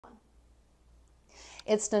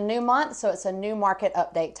It's the new month, so it's a new market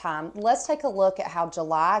update time. Let's take a look at how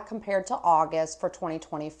July compared to August for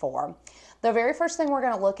 2024. The very first thing we're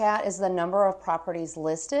going to look at is the number of properties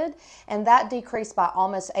listed, and that decreased by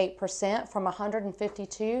almost 8% from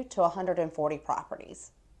 152 to 140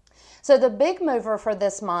 properties. So the big mover for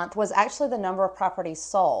this month was actually the number of properties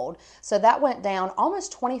sold. So that went down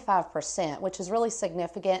almost 25%, which is really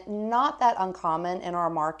significant. Not that uncommon in our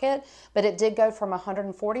market, but it did go from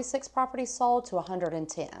 146 properties sold to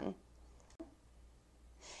 110.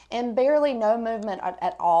 And barely no movement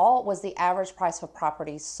at all was the average price of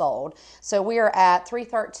properties sold. So we are at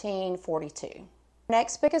 $313.42.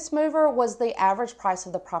 Next biggest mover was the average price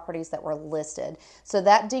of the properties that were listed. So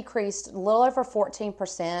that decreased a little over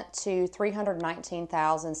 14% to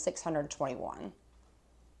 $319,621.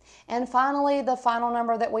 And finally, the final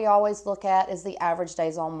number that we always look at is the average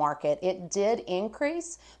days on market. It did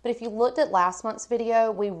increase, but if you looked at last month's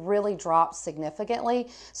video, we really dropped significantly.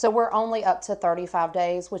 So we're only up to 35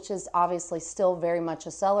 days, which is obviously still very much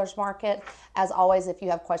a seller's market. As always, if you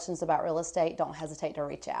have questions about real estate, don't hesitate to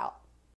reach out.